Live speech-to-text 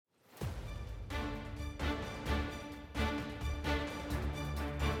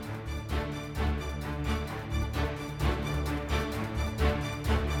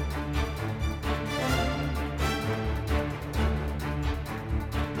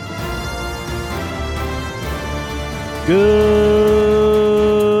Good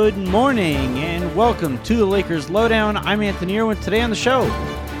morning and welcome to the Lakers Lowdown. I'm Anthony Irwin. Today on the show,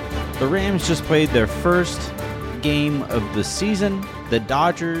 the Rams just played their first game of the season. The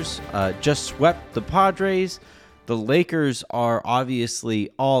Dodgers just swept the Padres. The Lakers are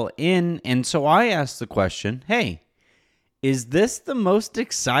obviously all in. And so I asked the question, hey, is this the most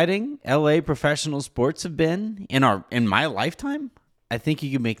exciting LA professional sports have been in my lifetime? I think you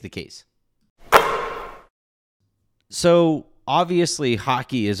can make the case. So obviously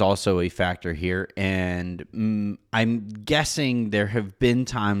hockey is also a factor here, and I'm guessing there have been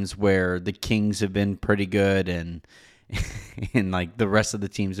times where the Kings have been pretty good and like the rest of the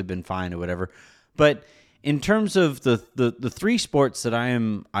teams have been fine or whatever. But in terms of the three sports that I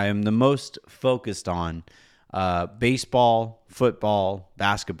am the most focused on, baseball, football,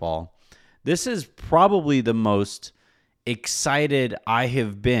 basketball, this is probably the most excited I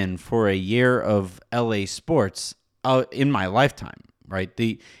have been for a year of LA sports in my lifetime, right?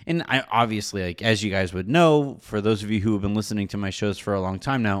 And I obviously, like, as you guys would know, for those of you who have been listening to my shows for a long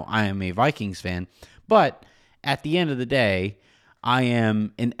time now, I am a Vikings fan. But at the end of the day, I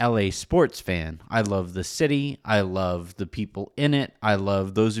am an LA sports fan. I love the city. I love the people in it. I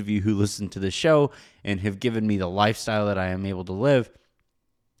love those of you who listen to the show and have given me the lifestyle that I am able to live.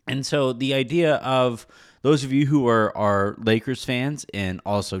 And so the idea of those of you who are Lakers fans and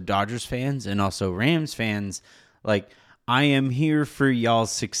also Dodgers fans and also Rams fans, like, I am here for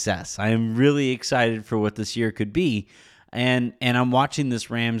y'all's success. I am really excited for what this year could be. And I'm watching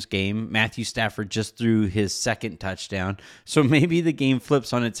this Rams game. Matthew Stafford just threw his second touchdown. So maybe the game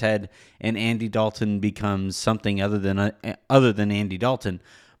flips on its head and Andy Dalton becomes something other than Andy Dalton.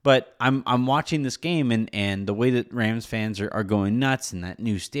 But I'm watching this game, and the way that Rams fans are going nuts, and that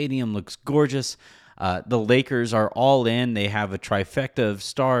new stadium looks gorgeous. The Lakers are all in. They have a trifecta of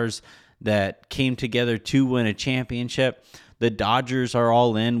stars that came together to win a championship. The Dodgers are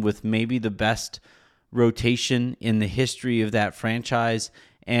all in with maybe the best rotation in the history of that franchise.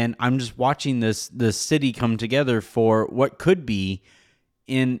 And I'm just watching the city come together for what could be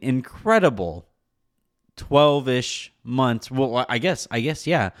an incredible 12-ish months. Well, I guess,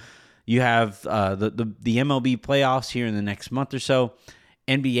 yeah. You have the MLB playoffs here in the next month or so.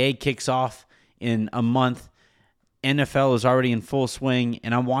 NBA kicks off in a month. NFL is already in full swing,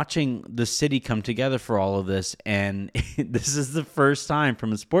 and I'm watching the city come together for all of this, and this is the first time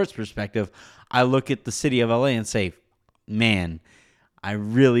from a sports perspective I look at the city of LA and say, man, I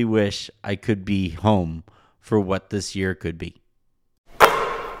really wish I could be home for what this year could be.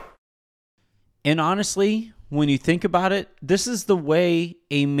 And honestly, when you think about it, this is the way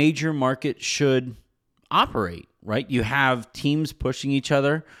a major market should operate, right? You have teams pushing each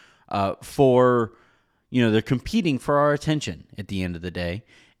other for... they're competing for our attention at the end of the day.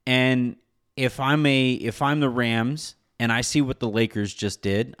 And if I'm the Rams and I see what the Lakers just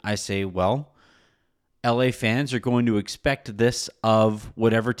did, I say, well, LA fans are going to expect this of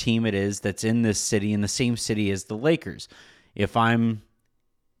whatever team it is that's in this city, in the same city as the Lakers. If I'm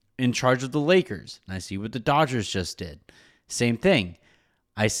in charge of the Lakers and I see what the Dodgers just did, same thing.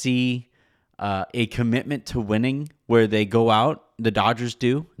 I see a commitment to winning where they go out, the Dodgers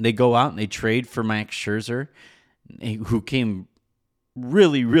do, they go out and they trade for Max Scherzer, who came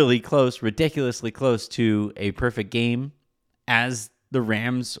really, really close, ridiculously close to a perfect game as the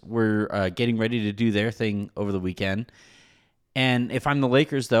Rams were getting ready to do their thing over the weekend. And if I'm the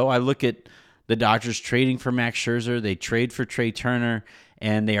Lakers, though, I look at the Dodgers trading for Max Scherzer, they trade for Trey Turner,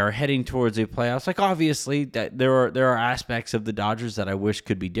 and they are heading towards a playoffs. Like, obviously, that there are aspects of the Dodgers that I wish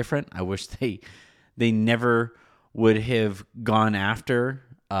could be different. I wish they never would have gone after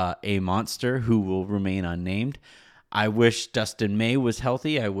a monster who will remain unnamed. I wish Dustin May was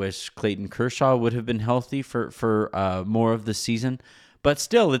healthy. I wish Clayton Kershaw would have been healthy for more of the season. But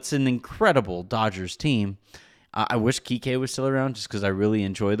still, it's an incredible Dodgers team. I wish Kike was still around just because I really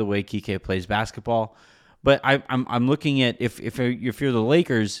enjoy the way Kike plays basketball. But I'm looking at if you're the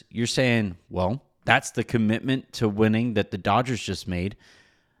Lakers, you're saying, well, that's the commitment to winning that the Dodgers just made.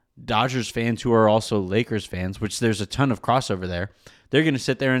 Dodgers fans who are also Lakers fans, which there's a ton of crossover there, they're going to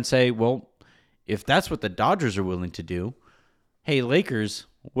sit there and say, well, if that's what the Dodgers are willing to do, hey, Lakers,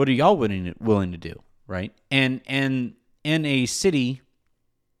 what are y'all willing to do, right? And in a city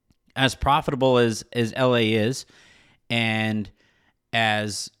as profitable as LA is, and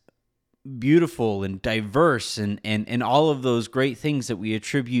as beautiful and diverse and all of those great things that we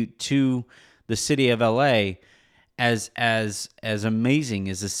attribute to the city of LA, as amazing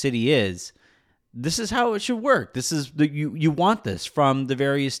as the city is, this is how it should work. This is you want this from the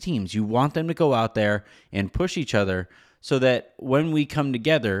various teams. You want them to go out there and push each other so that when we come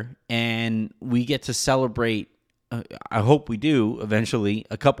together and we get to celebrate I hope we do eventually,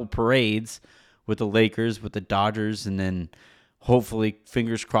 a couple parades with the Lakers, with the Dodgers, and then hopefully,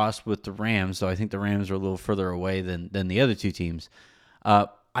 fingers crossed, with the Rams. So I think the Rams are a little further away than the other two teams. I'm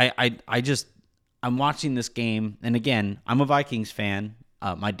watching this game, and again, I'm a Vikings fan.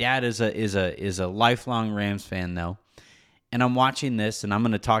 My dad is a lifelong Rams fan though, and I'm watching this, and I'm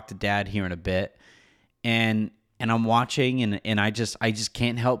going to talk to Dad here in a bit, and I'm watching, and I just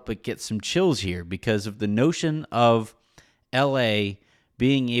can't help but get some chills here because of the notion of LA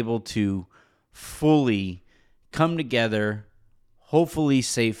being able to fully come together, hopefully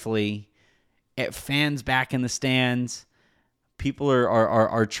safely, at fans back in the stands. People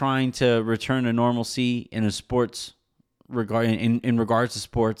are trying to return to normalcy in a sports in regards to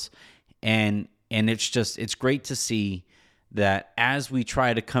sports, and it's great to see that as we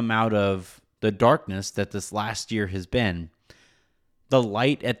try to come out of the darkness that this last year has been, the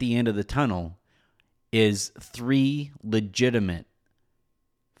light at the end of the tunnel is 3 legitimate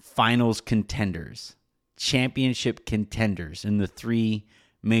finals contenders, championship contenders in the 3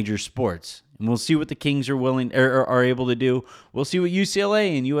 major sports. And we'll see what the Kings are able to do. We'll see what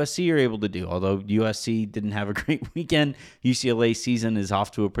UCLA and USC are able to do. Although USC didn't have a great weekend, UCLA season is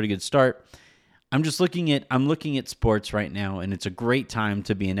off to a pretty good start. I'm looking at sports right now, and it's a great time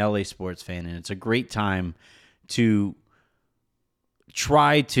to be an LA sports fan, and it's a great time to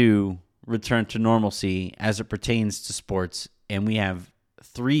try to return to normalcy as it pertains to sports. And we have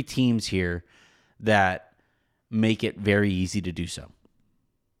 3 teams here that make it very easy to do so.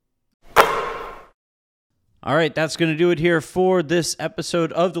 All right, that's going to do it here for this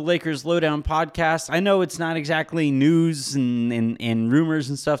episode of the Lakers Lowdown podcast. I know it's not exactly news and rumors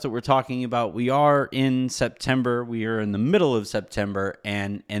and stuff that we're talking about. We are in September. We are in the middle of September,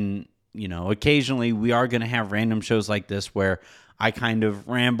 and you know, occasionally we are going to have random shows like this where I kind of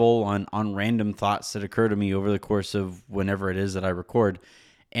ramble on random thoughts that occur to me over the course of whenever it is that I record.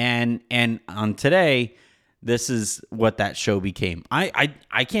 And on today, this is what that show became. I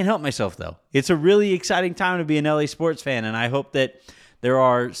can't help myself, though. It's a really exciting time to be an LA sports fan, and I hope that there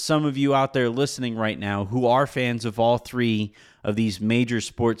are some of you out there listening right now who are fans of all 3 of these major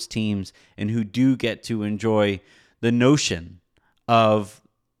sports teams and who do get to enjoy the notion of,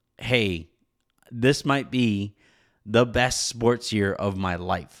 hey, this might be the best sports year of my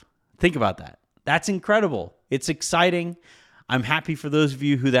life. Think about that. That's incredible. It's exciting. I'm happy for those of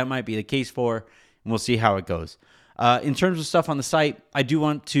you who that might be the case for. And we'll see how it goes. In terms of stuff on the site, I do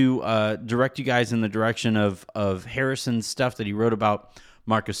want to direct you guys in the direction of Harrison's stuff that he wrote about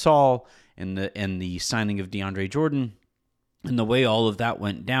Marc Gasol and the signing of DeAndre Jordan and the way all of that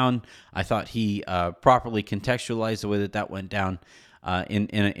went down. I thought he properly contextualized the way that went down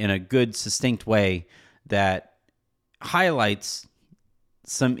in a good, succinct way that highlights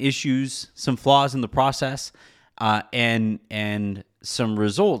some issues, some flaws in the process, and some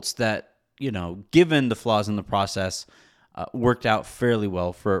results that, you know, given the flaws in the process, worked out fairly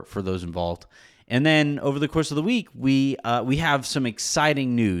well for those involved. And then over the course of the week, we have some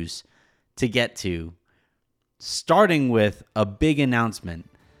exciting news to get to, starting with a big announcement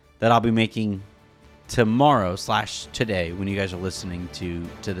that I'll be making tomorrow/today when you guys are listening to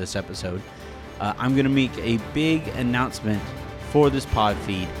this episode. I'm going to make a big announcement for this pod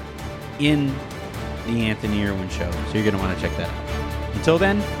feed in the Anthony Irwin Show. So you're going to want to check that out. Until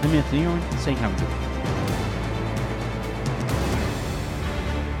then, I'm Anthony Irwin, saying have a good one.